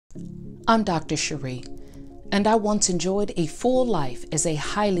I'm Dr. Cherie, and I once enjoyed a full life as a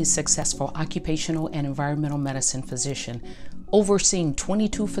highly successful occupational and environmental medicine physician, overseeing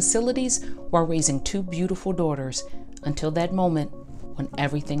 22 facilities while raising 2 beautiful daughters until that moment when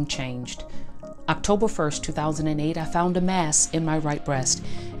everything changed. October 1st, 2008, I found a mass in my right breast,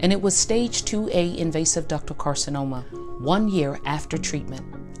 and it was stage 2A invasive ductal carcinoma. 1 year after treatment,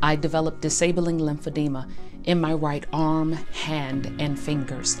 I developed disabling lymphedema in my right arm, hand, and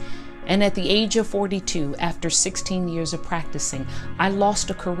fingers. And at the age of 42, after 16 years of practicing, I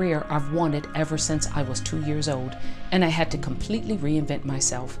lost a career I've wanted ever since I was 2 years old, and I had to completely reinvent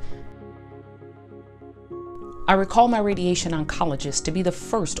myself. I recall my radiation oncologist to be the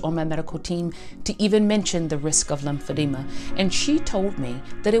first on my medical team to even mention the risk of lymphedema, and she told me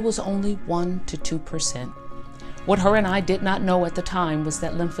that it was only 1 to 2%. What her and I did not know at the time was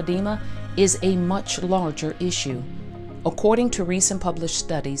that lymphedema is a much larger issue. According to recent published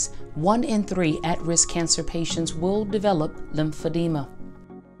studies, 1 in 3 at-risk cancer patients will develop lymphedema.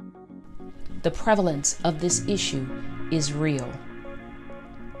 The prevalence of this issue is real.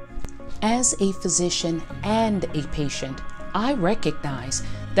 As a physician and a patient, I recognize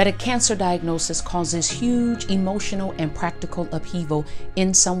that a cancer diagnosis causes huge emotional and practical upheaval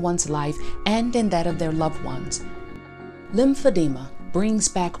in someone's life and in that of their loved ones. Lymphedema brings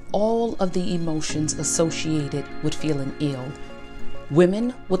back all of the emotions associated with feeling ill.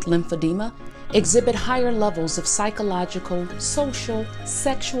 Women with lymphedema exhibit higher levels of psychological, social,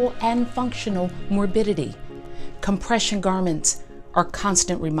 sexual, and functional morbidity. Compression garments are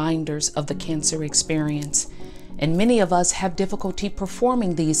constant reminders of the cancer experience, and many of us have difficulty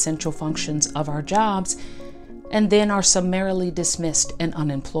performing the essential functions of our jobs and then are summarily dismissed and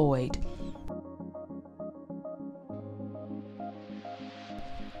unemployed.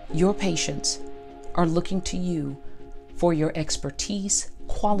 Your patients are looking to you for your expertise,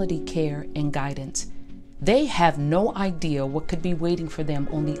 quality care, and guidance. They have no idea what could be waiting for them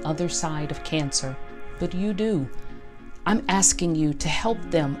on the other side of cancer, but you do. I'm asking you to help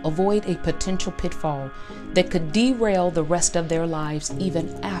them avoid a potential pitfall that could derail the rest of their lives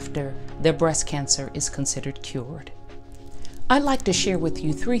even after their breast cancer is considered cured. I'd like to share with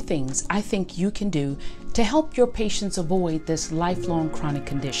you 3 things I think you can do to help your patients avoid this lifelong chronic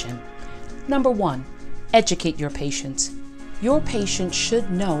condition. Number 1, educate your patients. Your patients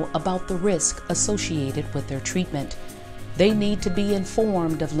should know about the risk associated with their treatment. They need to be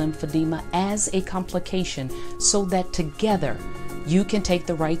informed of lymphedema as a complication so that together you can take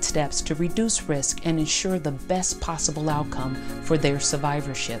the right steps to reduce risk and ensure the best possible outcome for their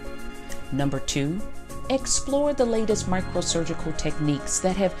survivorship. Number 2, explore the latest microsurgical techniques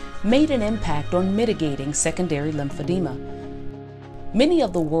that have made an impact on mitigating secondary lymphedema. Many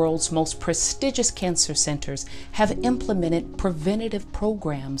of the world's most prestigious cancer centers have implemented preventative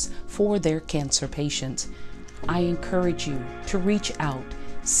programs for their cancer patients. I encourage you to reach out,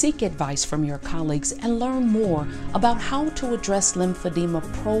 seek advice from your colleagues, and learn more about how to address lymphedema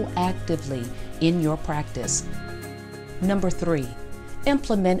proactively in your practice. Number 3,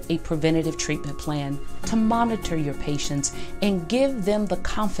 implement a preventative treatment plan to monitor your patients and give them the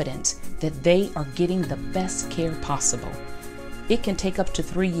confidence that they are getting the best care possible. It can take up to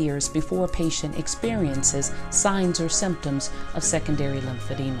 3 years before a patient experiences signs or symptoms of secondary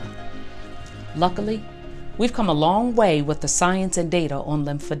lymphedema. Luckily, we've come a long way with the science and data on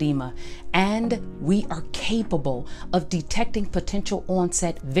lymphedema, and we are capable of detecting potential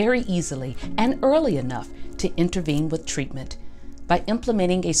onset very easily and early enough to intervene with treatment. By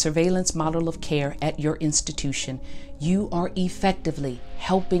implementing a surveillance model of care at your institution, you are effectively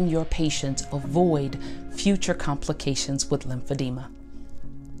helping your patients avoid future complications with lymphedema.